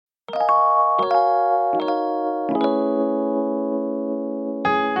Welcome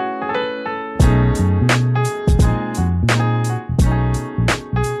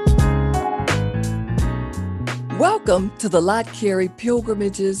to the Lott Carey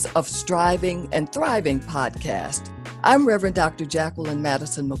Pilgrimages of Striving and Thriving podcast. I'm Reverend Dr. Jacqueline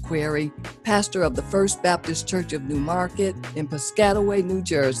Madison McQuarrie, pastor of the First Baptist Church of New Market in Piscataway, New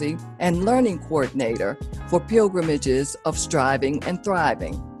Jersey, and learning coordinator for Pilgrimages of Striving and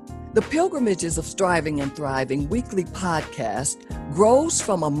Thriving. The Pilgrimages of Striving and Thriving weekly podcast grows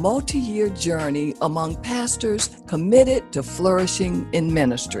from a multi-year journey among pastors committed to flourishing in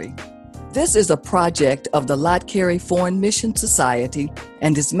ministry. This is a project of the Lott Carey Foreign Mission Society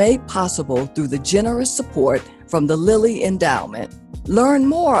and is made possible through the generous support from the Lilly Endowment. Learn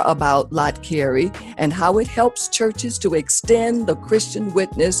more about Lott Carey and how it helps churches to extend the Christian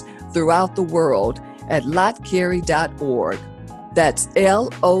witness throughout the world at lottcarey.org. That's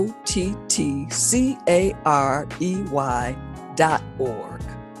LOTTCAREY.org.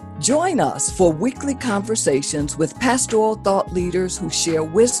 Join us for weekly conversations with pastoral thought leaders who share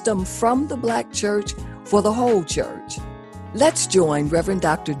wisdom from the Black church for the whole church. Let's join Reverend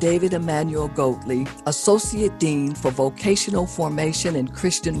Dr. David Emmanuel Goatley, Associate Dean for Vocational Formation and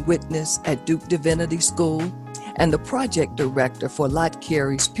Christian Witness at Duke Divinity School, and the Project Director for Lott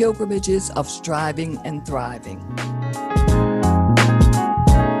Carey's Pilgrimages of Striving and Thriving.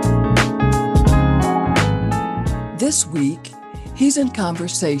 This week, he's in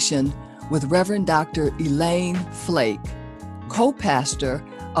conversation with Reverend Dr. Elaine Flake, co-pastor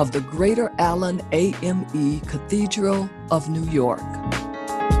of the Greater Allen AME Cathedral of New York.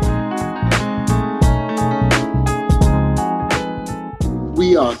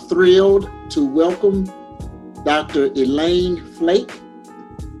 We are thrilled to welcome Dr. Elaine Flake,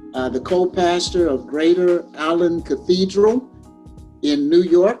 the co-pastor of Greater Allen Cathedral in New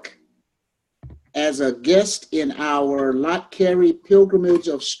York, as a guest in our Lott Carey Pilgrimage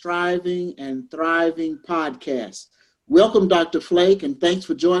of Striving and Thriving podcast. Welcome, Dr. Flake, and thanks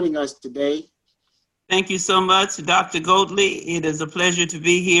for joining us today. Thank you so much, Dr. Goatley. It is a pleasure to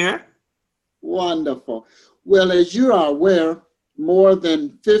be here. Wonderful. Well, as you are aware, more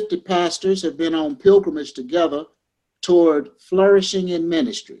than 50 pastors have been on pilgrimage together toward flourishing in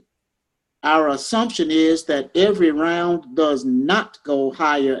ministry. Our assumption is that every round does not go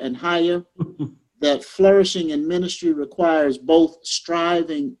higher and higher, that flourishing in ministry requires both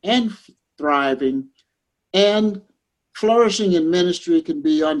striving and thriving, and flourishing in ministry can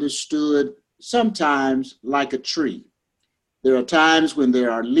be understood sometimes like a tree. There are times when there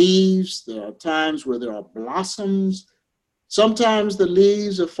are leaves, there are times where there are blossoms. Sometimes the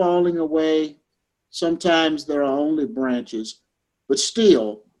leaves are falling away, sometimes there are only branches, but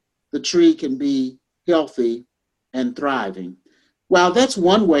still the tree can be healthy and thriving. Well, that's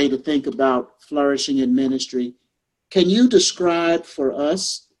one way to think about flourishing in ministry. Can you describe for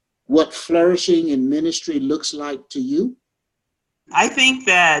us what flourishing in ministry looks like to you? I think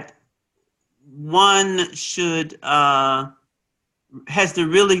that one has to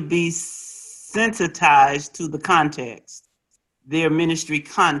really be sensitized to the context, their ministry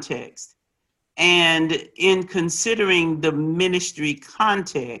context. And in considering the ministry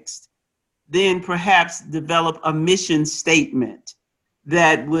context, then perhaps develop a mission statement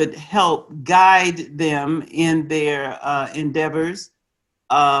that would help guide them in their endeavors,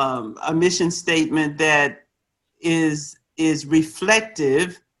 a mission statement that is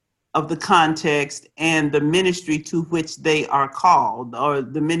reflective of the context and the ministry to which they are called, or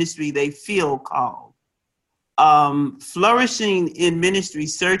the ministry they feel called. Flourishing in ministry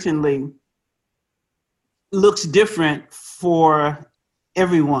certainly looks different for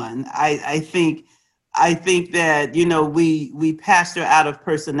everyone. I think that, we pastor out of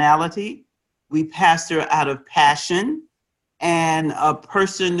personality, we pastor out of passion, and a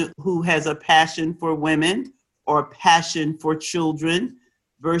person who has a passion for women or passion for children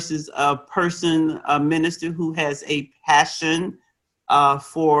versus a minister who has a passion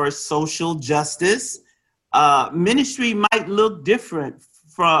for social justice. Ministry might look different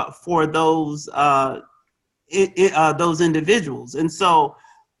for those individuals. And so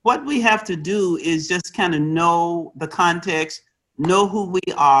what we have to do is just kind of know the context, know who we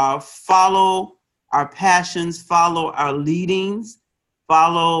are, follow our passions, follow our leadings,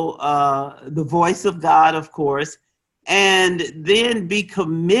 follow the voice of God, of course, and then be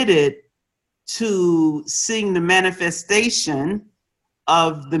committed to seeing the manifestation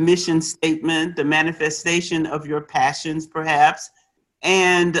of the mission statement, the manifestation of your passions, perhaps,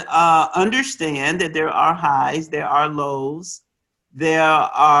 and understand that there are highs, there are lows, there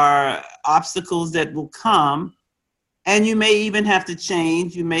are obstacles that will come, And you may even have to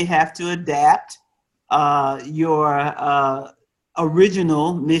change. You may have to adapt your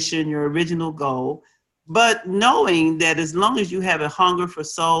original mission, your original goal. But knowing that as long as you have a hunger for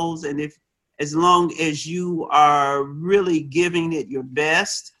souls, and as long as you are really giving it your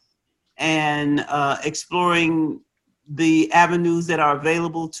best and exploring the avenues that are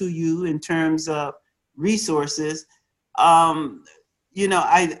available to you in terms of resources, I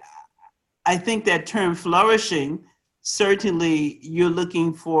think that term flourishing, certainly you're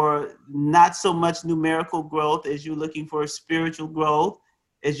looking for not so much numerical growth as you're looking for spiritual growth,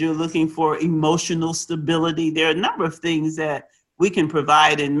 as you're looking for emotional stability. There are a number of things that we can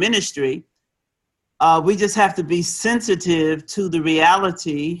provide in ministry. We just have to be sensitive to the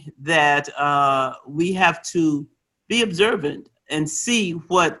reality that we have to be observant and see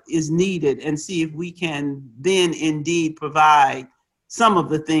what is needed and see if we can then indeed provide some of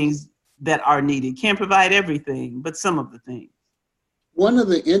the things that are needed. Can't provide everything, but some of the things. One of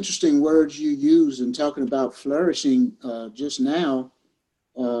the interesting words you used in talking about flourishing just now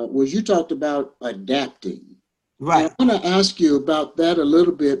was you talked about adapting. Right. And I want to ask you about that a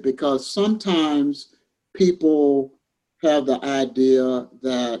little bit, because sometimes people have the idea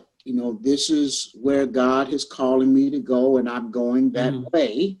that, this is where God is calling me to go and I'm going that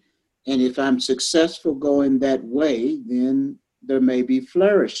way. And if I'm successful going that way, then there may be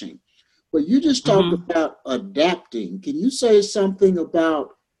flourishing. But you just talked about adapting. Can you say something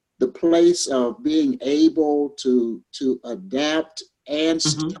about the place of being able to adapt and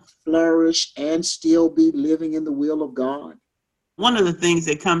still flourish and still be living in the will of God? One of the things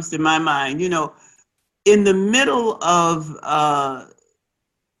that comes to my mind, in the middle of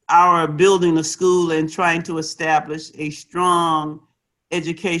our building a school and trying to establish a strong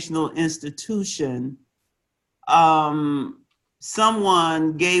educational institution,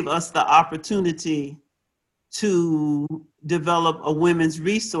 someone gave us the opportunity to develop a women's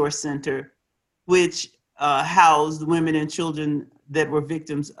resource center, which housed women and children that were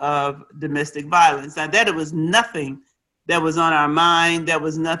victims of domestic violence. Now, that it was nothing that was on our mind. That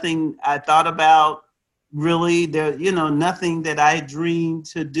was nothing I thought about, really. There, nothing that I dreamed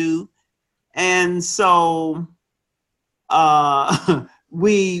to do. And so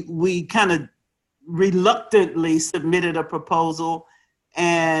we kind of reluctantly submitted a proposal,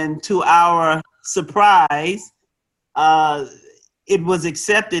 and to our surprise, it was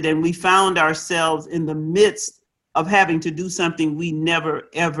accepted, and we found ourselves in the midst of having to do something we never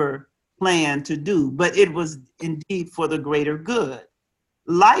ever planned to do, but it was indeed for the greater good.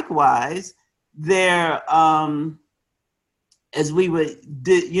 Likewise, there, as we were,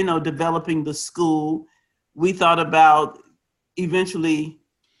 developing the school, we thought about eventually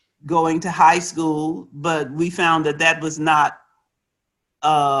going to high school, but we found that was not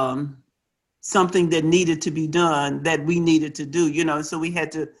something that needed to be done, that we needed to do, so we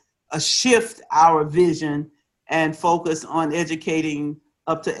had to shift our vision and focus on educating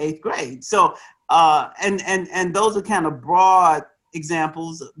up to 8th grade. So, and those are kind of broad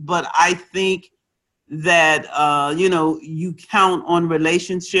examples, but I think that, you count on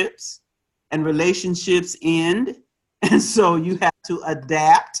relationships, and relationships end. And so you have to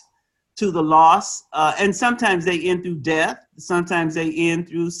adapt to the loss. And sometimes they end through death. Sometimes they end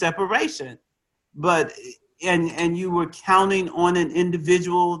through separation. But, and you were counting on an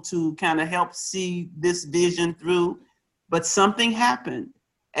individual to kind of help see this vision through, but something happened.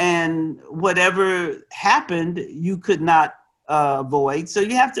 And whatever happened, you could not avoid. So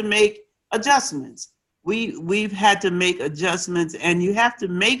you have to make adjustments. We've had to make adjustments, and you have to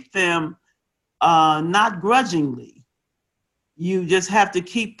make them not grudgingly. You just have to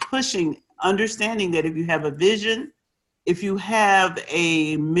keep pushing, understanding that if you have a vision, if you have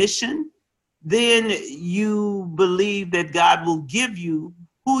a mission, then you believe that God will give you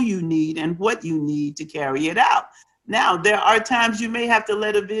who you need and what you need to carry it out. Now, there are times you may have to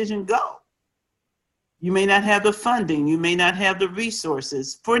let a vision go. You may not have the funding, you may not have the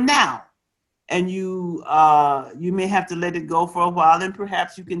resources for now, and you may have to let it go for a while, and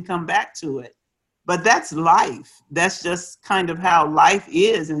perhaps you can come back to it. But that's life. That's just kind of how life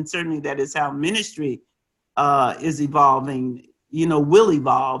is, and certainly that is how ministry is evolving, will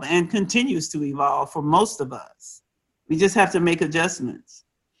evolve and continues to evolve for most of us. We just have to make adjustments.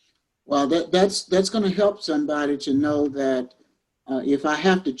 Well, that's going to help somebody to know that if I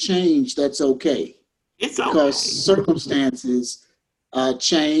have to change, that's okay. It's okay. Because circumstances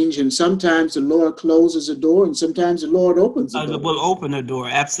change, and sometimes the Lord closes a door, and sometimes the Lord opens a door. Will open a door,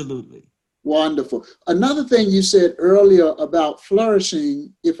 absolutely. Wonderful. Another thing you said earlier about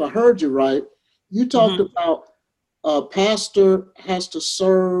flourishing, if I heard you right, you talked about a pastor has to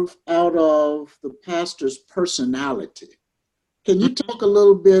serve out of the pastor's personality. Can you talk a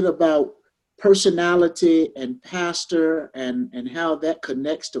little bit about personality and pastor and how that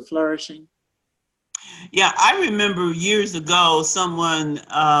connects to flourishing? Yeah, I remember years ago someone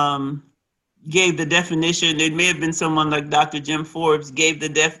gave the definition. It may have been someone like Dr. Jim Forbes gave the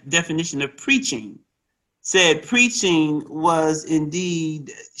definition of preaching. Said preaching was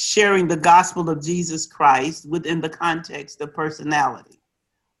indeed sharing the gospel of Jesus Christ within the context of personality.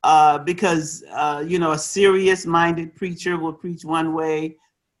 Because a serious-minded preacher will preach one way,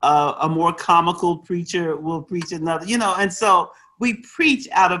 a more comical preacher will preach another, and so we preach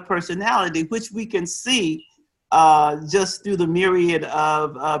out of personality, which we can see just through the myriad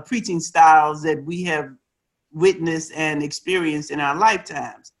of preaching styles that we have witnessed and experienced in our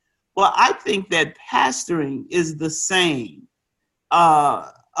lifetimes. Well, I think that pastoring is the same.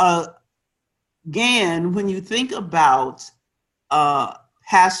 Again, when you think about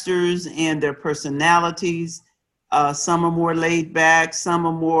pastors and their personalities, some are more laid back, some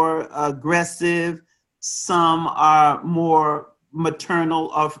are more aggressive, some are more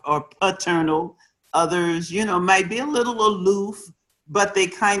maternal or paternal. Others, might be a little aloof, but they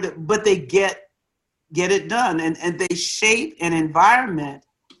get it done, and they shape an environment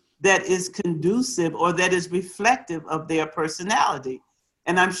that is conducive or that is reflective of their personality.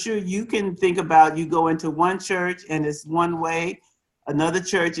 And I'm sure you can think about, you go into one church and it's one way, another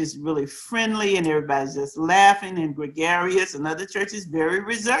church is really friendly and everybody's just laughing and gregarious, another church is very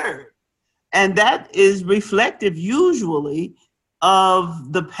reserved. And that is reflective usually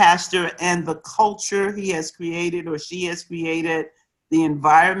of the pastor and the culture he has created or she has created, the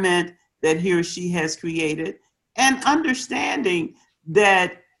environment that he or she has created, and understanding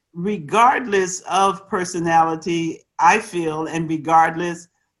that regardless of personality, I feel, and regardless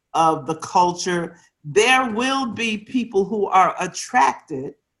of the culture, there will be people who are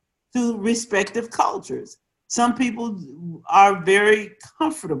attracted to respective cultures. Some people are very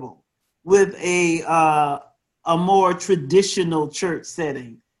comfortable with a more traditional church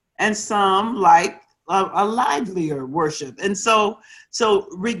setting, and some like a livelier worship. And so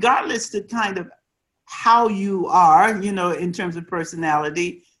regardless to kind of how you are, in terms of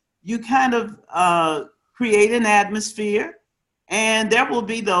personality, you kind of create an atmosphere, and there will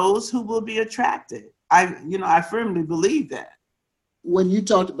be those who will be attracted. I firmly believe that. When you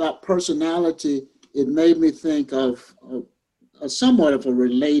talked about personality, it made me think of a somewhat of a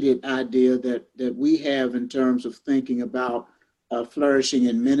related idea that we have in terms of thinking about flourishing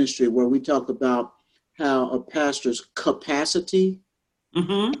in ministry, where we talk about how a pastor's capacity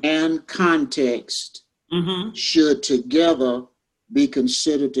and context should together be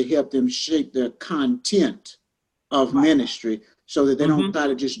considered to help them shape the content of ministry, so that they don't try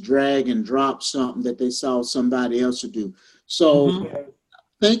to just drag and drop something that they saw somebody else do. So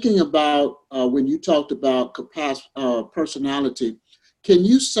thinking about when you talked about personality, can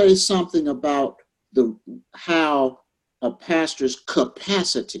you say something about how a pastor's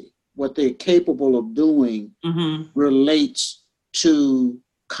capacity, what they're capable of doing, relates to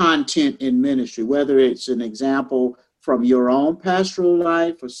content in ministry, whether it's an example from your own pastoral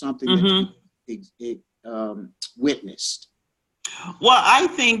life or something that you witnessed? Well, I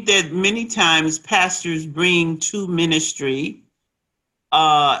think that many times pastors bring to ministry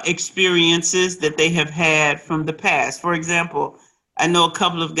experiences that they have had from the past. For example, I know a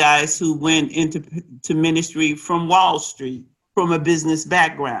couple of guys who went into ministry from Wall Street, from a business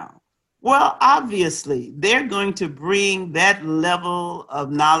background. Well, obviously, they're going to bring that level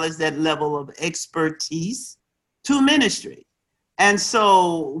of knowledge, that level of expertise to ministry. And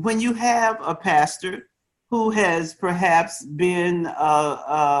so when you have a pastor who has perhaps been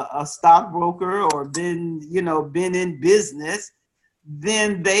a stockbroker or been in business,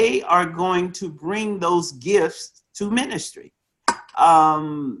 then they are going to bring those gifts to ministry.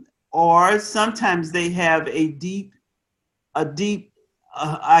 Or sometimes they have a deep,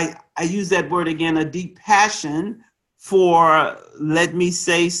 I use that word again, a deep passion for, let me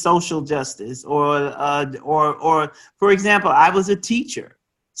say, social justice, or for example, I was a teacher.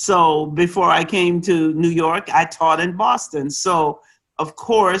 So before I came to New York, I taught in Boston. So of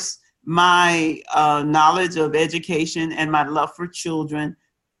course, my knowledge of education and my love for children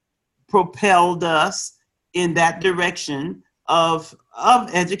propelled us in that direction of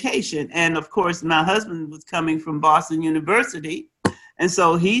education. And of course, my husband was coming from Boston University. And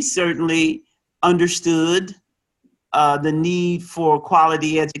so he certainly understood the need for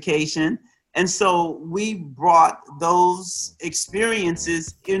quality education. And so we brought those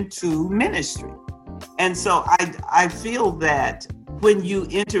experiences into ministry. And so I feel that when you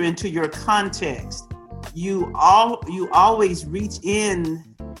enter into your context, you always reach in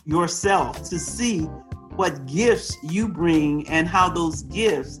yourself to see what gifts you bring and how those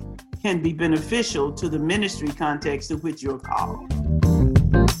gifts can be beneficial to the ministry context to which you're called.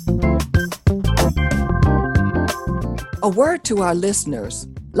 A word to our listeners.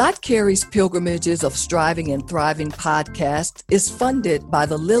 Lot Carey's Pilgrimages of Striving and Thriving podcast is funded by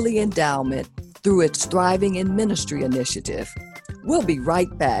the Lilly Endowment through its Thriving in Ministry initiative. We'll be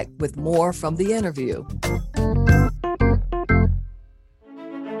right back with more from the interview.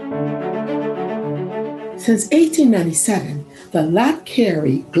 Since 1897, the Lot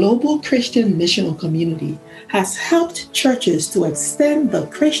Carey Global Christian Missional Community has helped churches to extend the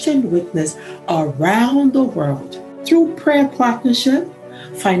Christian witness around the world through prayer partnership,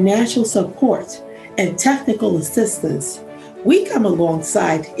 financial support, and technical assistance. We come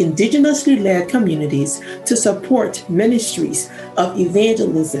alongside indigenously led communities to support ministries of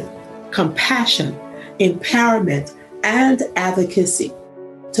evangelism, compassion, empowerment, and advocacy.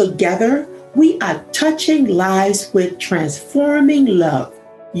 Together, we are touching lives with transforming love.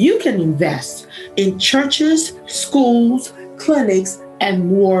 You can invest in churches, schools, clinics, and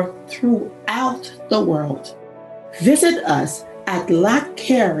more throughout the world. Visit us at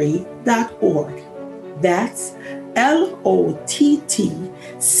lotcarey.org. That's LOTTCAREY.org.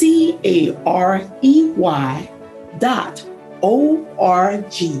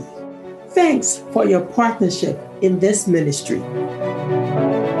 Thanks for your partnership in this ministry.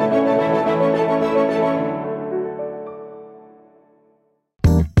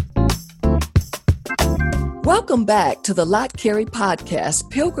 Welcome back to the Lot Carey podcast,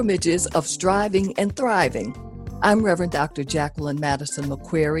 Pilgrimages of Striving and Thriving. I'm Reverend Dr. Jacqueline Madison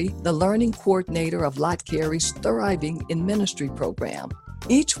McQuarrie, the Learning Coordinator of Lot Carey's Thriving in Ministry program.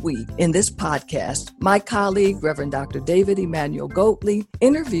 Each week in this podcast, my colleague, Reverend Dr. David Emmanuel Goatley,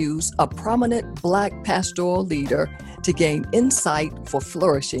 interviews a prominent Black pastoral leader to gain insight for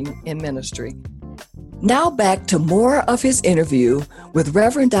flourishing in ministry. Now back to more of his interview with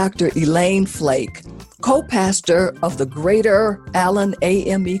Reverend Dr. Elaine Flake, co-pastor of the Greater Allen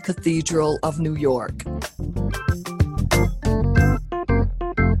AME Cathedral of New York.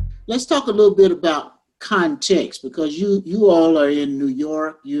 Let's talk a little bit about context, because you all are in New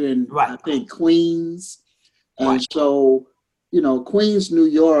York. You're in, right, I think, Queens. And right. So, Queens, New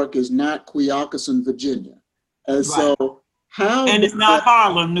York is not Quioccasin, Virginia. And right. So how... And it's not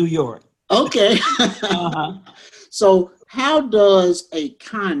Harlem, New York. Okay. Uh-huh. So how does a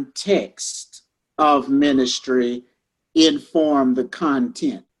context of ministry inform the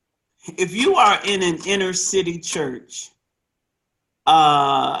content? If you are in an inner city church,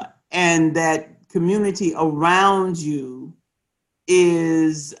 and that community around you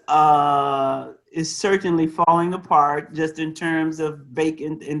is certainly falling apart, just in terms of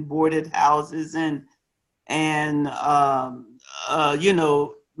vacant and boarded houses and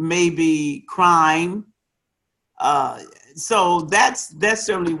maybe crime. So that's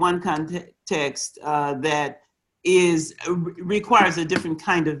certainly one context that requires a different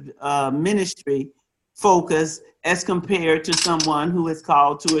kind of ministry focus as compared to someone who is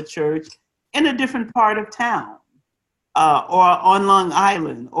called to a church in a different part of town, or on Long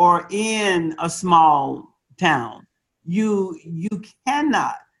Island, or in a small town. You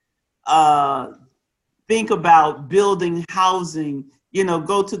cannot think about building housing,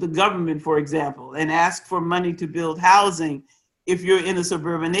 go to the government, for example, and ask for money to build housing if you're in a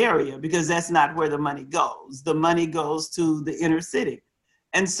suburban area, because that's not where the money goes. The money goes to the inner city.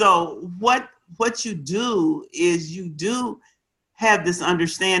 And so what you do is you do have this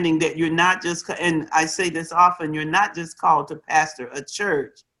understanding that you're not just, and I say this often, you're not just called to pastor a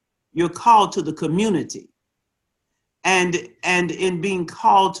church, you're called to the community. And in being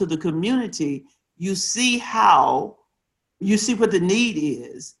called to the community, you see what the need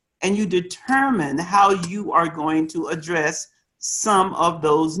is, and you determine how you are going to address some of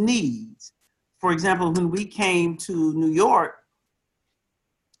those needs. For example, when we came to New York,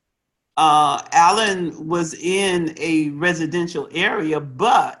 Allen was in a residential area,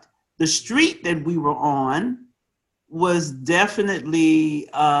 but the street that we were on was definitely,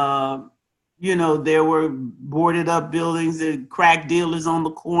 there were boarded up buildings and crack dealers on the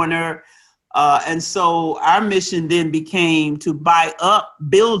corner. And so our mission then became to buy up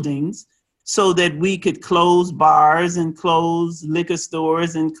buildings so that we could close bars and close liquor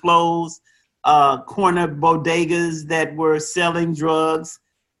stores and close corner bodegas that were selling drugs.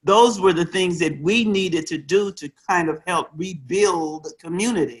 Those were the things that we needed to do to kind of help rebuild the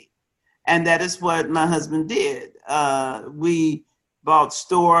community. And that is what my husband did. We bought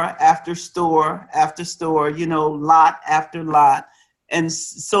store after store after store, lot after lot. And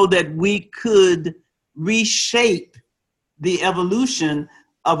so that we could reshape the evolution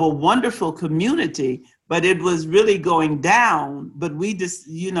of a wonderful community, but it was really going down. But we just,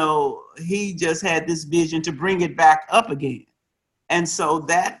 he just had this vision to bring it back up again. And so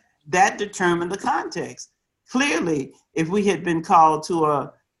that determined the context. Clearly, if we had been called to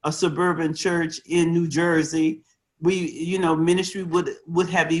a suburban church in New Jersey, ministry would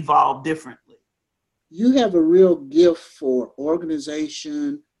have evolved differently. You have a real gift for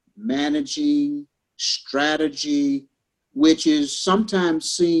organization, managing, strategy, which is sometimes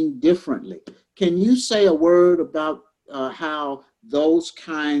seen differently. Can you say a word about how those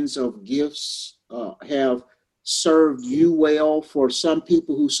kinds of gifts have served you well for some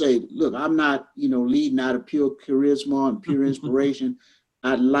people who say, look, I'm not, leading out of pure charisma and pure inspiration.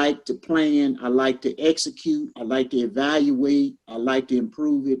 I like to plan. I like to execute. I like to evaluate. I like to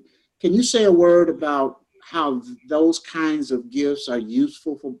improve it. Can you say a word about how those kinds of gifts are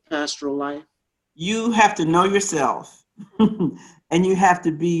useful for pastoral life? You have to know yourself and you have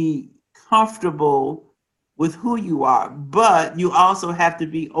to be comfortable with who you are, but you also have to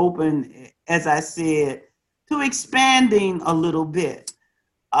be open, as I said, to expanding a little bit.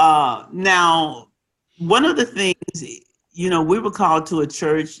 Now, one of the things, we were called to a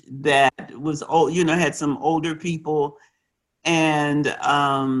church that was old, had some older people. And,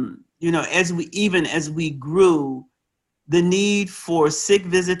 as we grew, the need for sick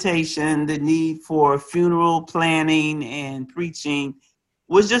visitation, the need for funeral planning and preaching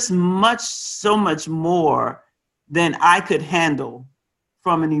was just so much more than I could handle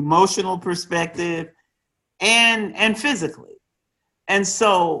from an emotional perspective and physically. And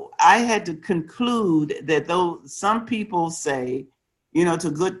so I had to conclude that though some people say,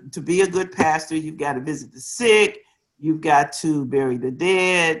 to be a good pastor, you've got to visit the sick, you've got to bury the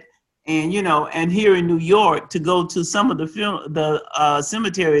dead, and here in New York, to go to some of the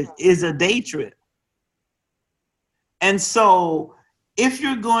cemeteries is a day trip. And so if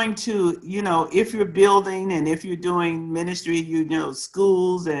you're going to, if you're building and if you're doing ministry,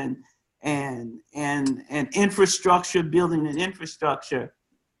 schools and infrastructure, building and infrastructure,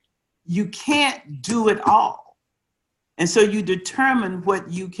 you can't do it all. And so you determine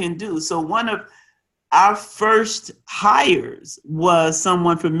what you can do. So one of our first hires was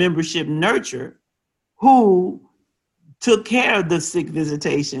someone from Membership Nurture who took care of the sick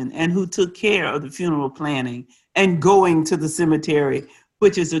visitation and who took care of the funeral planning and going to the cemetery,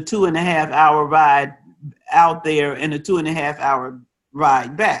 which is a 2.5-hour ride out there and a 2.5-hour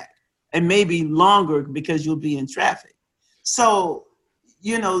ride back, and maybe longer because you'll be in traffic. So,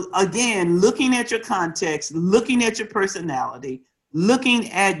 again, looking at your context, looking at your personality, looking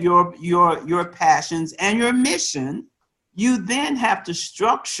at your passions and your mission, you then have to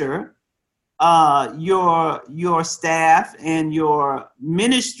structure your staff and your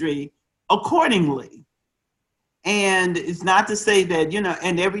ministry accordingly. And it's not to say that,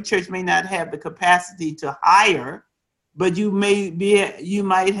 and every church may not have the capacity to hire, but you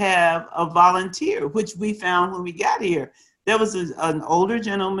might have a volunteer, which we found when we got here. There was an older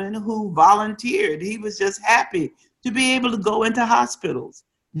gentleman who volunteered. He was just happy to be able to go into hospitals,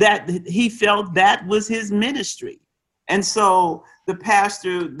 that he felt that was his ministry. And so the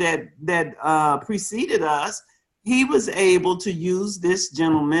pastor that preceded us, he was able to use this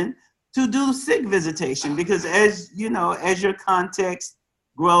gentleman to do sick visitation, because as your context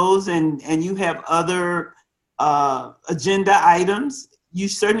grows and you have other agenda items, you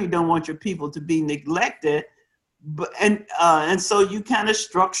certainly don't want your people to be neglected. But and so you kind of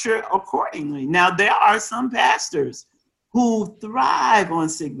structure accordingly. Now, there are some pastors who thrive on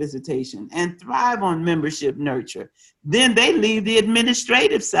sick visitation and thrive on membership nurture. Then they leave the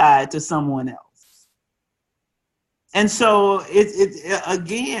administrative side to someone else. And so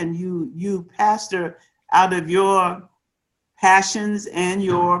again, you pastor out of your passions and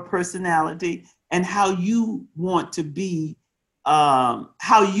your personality and how you want to be,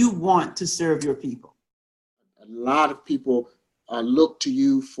 how you want to serve your people. A lot of people look to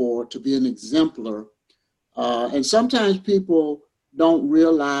you to be an exemplar. And sometimes people don't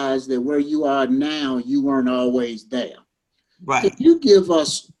realize that where you are now, you weren't always there. Right. Can you give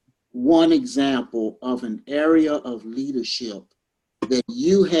us one example of an area of leadership that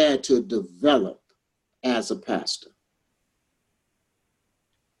you had to develop as a pastor?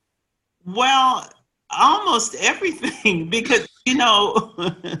 Well, almost everything, because,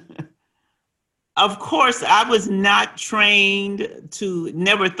 of course, I was not trained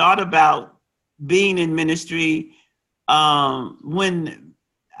never thought about being in ministry. When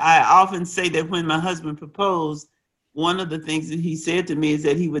I often say that when my husband proposed, one of the things that he said to me is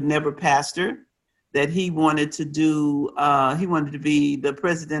that he would never pastor, that he wanted to be the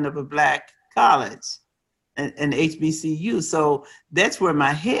president of a Black college. an HBCU. So that's where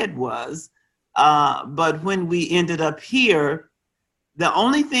my head was. But when we ended up here, the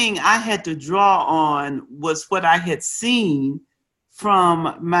only thing I had to draw on was what I had seen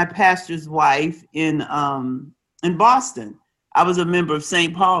from my pastor's wife in Boston. I was a member of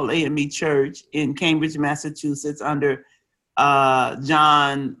St. Paul AME Church in Cambridge, Massachusetts, under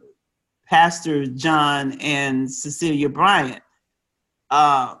Pastor John and Cecilia Bryant.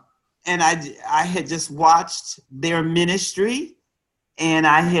 And I had just watched their ministry, and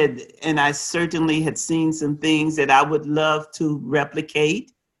I certainly had seen some things that I would love to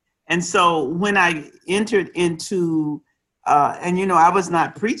replicate. And so when I entered into, I was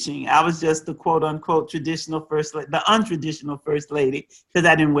not preaching. I was just the quote unquote the untraditional first lady, because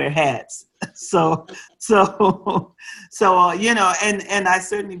I didn't wear hats. So and I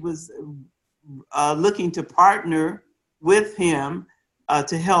certainly was looking to partner with him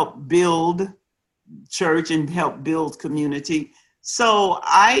to help build church and help build community. So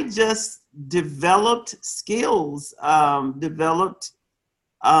I just developed skills, developed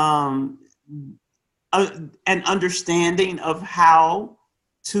an understanding of how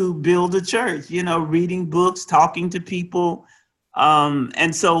to build a church, reading books, talking to people.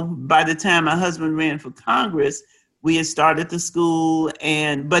 And so by the time my husband ran for Congress, we had started the school,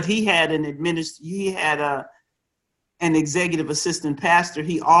 but he had an executive assistant pastor.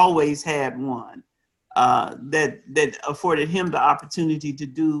 He always had one that afforded him the opportunity to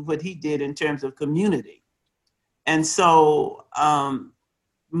do what he did in terms of community. And so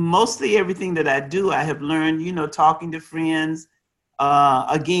mostly everything that I do, I have learned, talking to friends,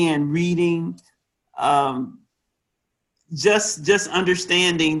 again, reading, just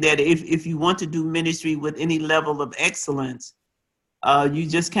understanding that if you want to do ministry with any level of excellence, you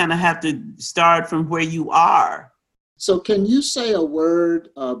just kind of have to start from where you are. So can you say a word,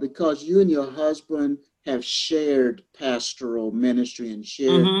 because you and your husband have shared pastoral ministry and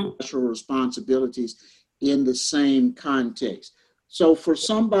shared pastoral responsibilities in the same context. So for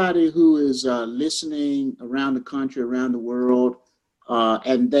somebody who is listening around the country, around the world,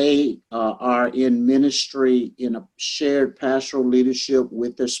 and they are in ministry in a shared pastoral leadership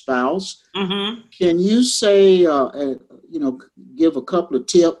with their spouse, can you say, give a couple of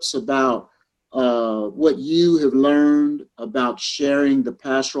tips about what you have learned about sharing the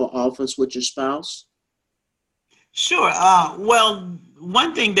pastoral office with your spouse? Sure. Well,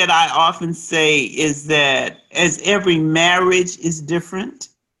 one thing that I often say is that as every marriage is different,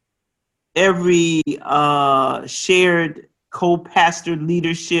 every shared co-pastor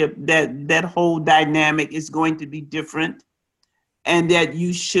leadership, that whole dynamic is going to be different, and that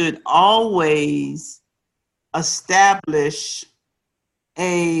you should always establish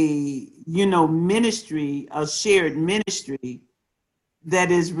a ministry, a shared ministry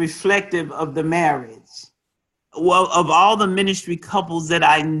that is reflective of the marriage. Well, of all the ministry couples that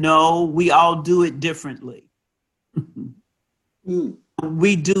I know, we all do it differently.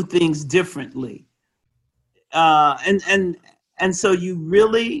 We do things differently. And so you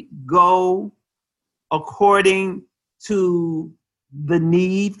really go according to the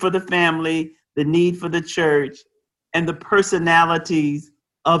need for the family, the need for the church, and the personalities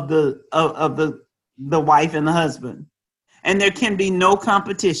of the wife and the husband. And there can be no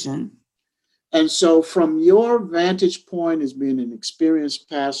competition. And so from your vantage point as being an experienced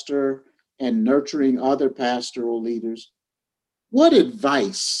pastor and nurturing other pastoral leaders, what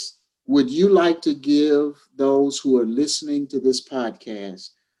advice would you like to give those who are listening to this podcast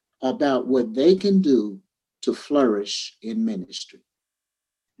about what they can do to flourish in ministry?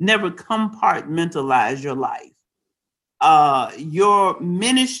 Never compartmentalize your life. Your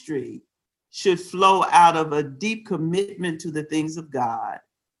ministry should flow out of a deep commitment to the things of God.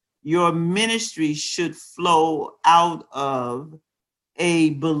 Your ministry should flow out of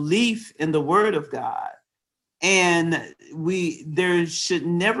a belief in the Word of God. And there should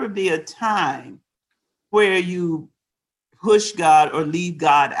never be a time where you push God or leave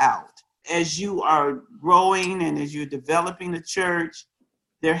God out. As you are growing and as you're developing the church,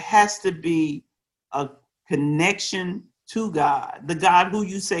 there has to be a connection to God, the God who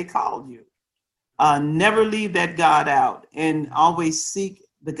you say called you. Never leave that God out, and always seek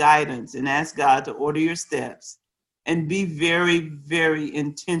the guidance and ask God to order your steps, and be very, very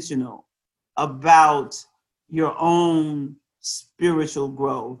intentional about your own spiritual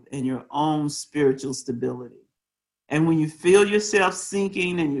growth and your own spiritual stability. And when you feel yourself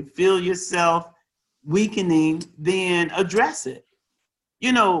sinking and you feel yourself weakening, then address it.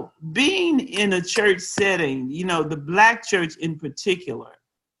 Being in a church setting, the Black church in particular,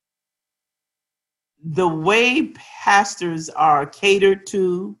 the way pastors are catered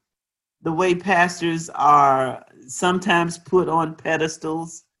to, the way pastors are sometimes put on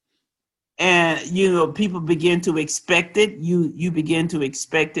pedestals, and people begin to expect it. You begin to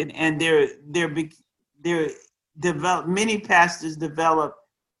expect it, and many pastors develop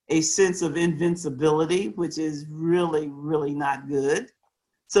a sense of invincibility, which is really, really not good.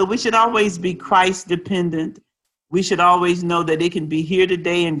 So we should always be Christ dependent. We should always know that it can be here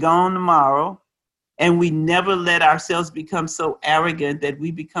today and gone tomorrow. And we never let ourselves become so arrogant that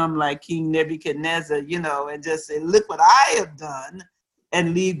we become like King Nebuchadnezzar, and just say, look what I have done,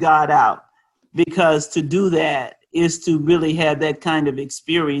 and leave God out. Because to do that is to really have that kind of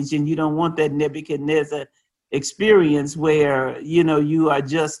experience. And you don't want that Nebuchadnezzar experience where, you are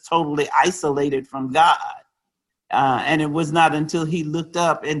just totally isolated from God. And it was not until he looked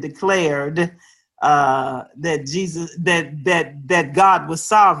up and declared that God was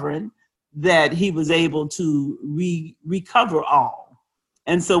sovereign that he was able to recover all.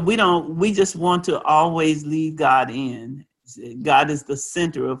 And so we just want to always leave God in. God is the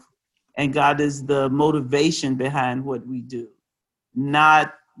center of, and God is the motivation behind what we do.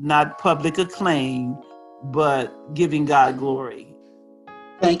 Not public acclaim, but giving God glory.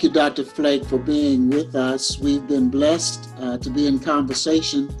 Thank you, Dr. Flake, for being with us. We've been blessed to be in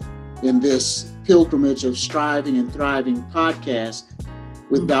conversation in this Pilgrimage of Striving and Thriving podcast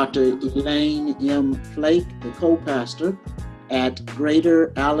with Dr. Elaine M. Flake, the co-pastor at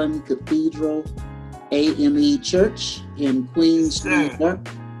Greater Allen Cathedral AME Church in Queens, New York.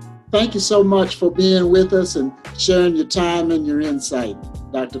 Thank you so much for being with us and sharing your time and your insight,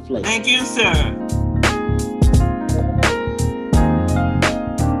 Dr. Flake. Thank you, sir.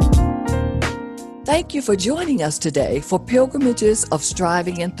 Thank you for joining us today for Pilgrimages of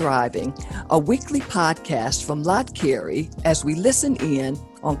Striving and Thriving, a weekly podcast from Lott Carey as we listen in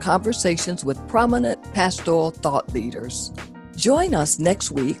on conversations with prominent pastoral thought leaders. Join us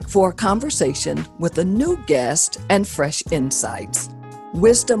next week for a conversation with a new guest and fresh insights.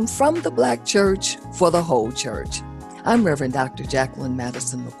 Wisdom from the Black Church for the whole church. I'm Reverend Dr. Jacqueline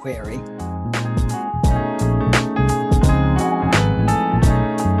Madison McQuarrie.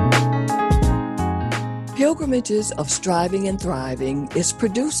 Pilgrimages of Striving and Thriving is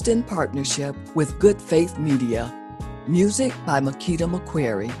produced in partnership with Good Faith Media. Music by Makita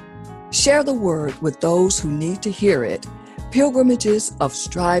McQuarrie. Share the word with those who need to hear it. Pilgrimages of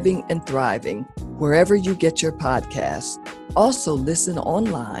Striving and Thriving, wherever you get your podcasts. Also listen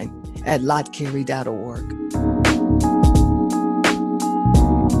online at lottcarey.org.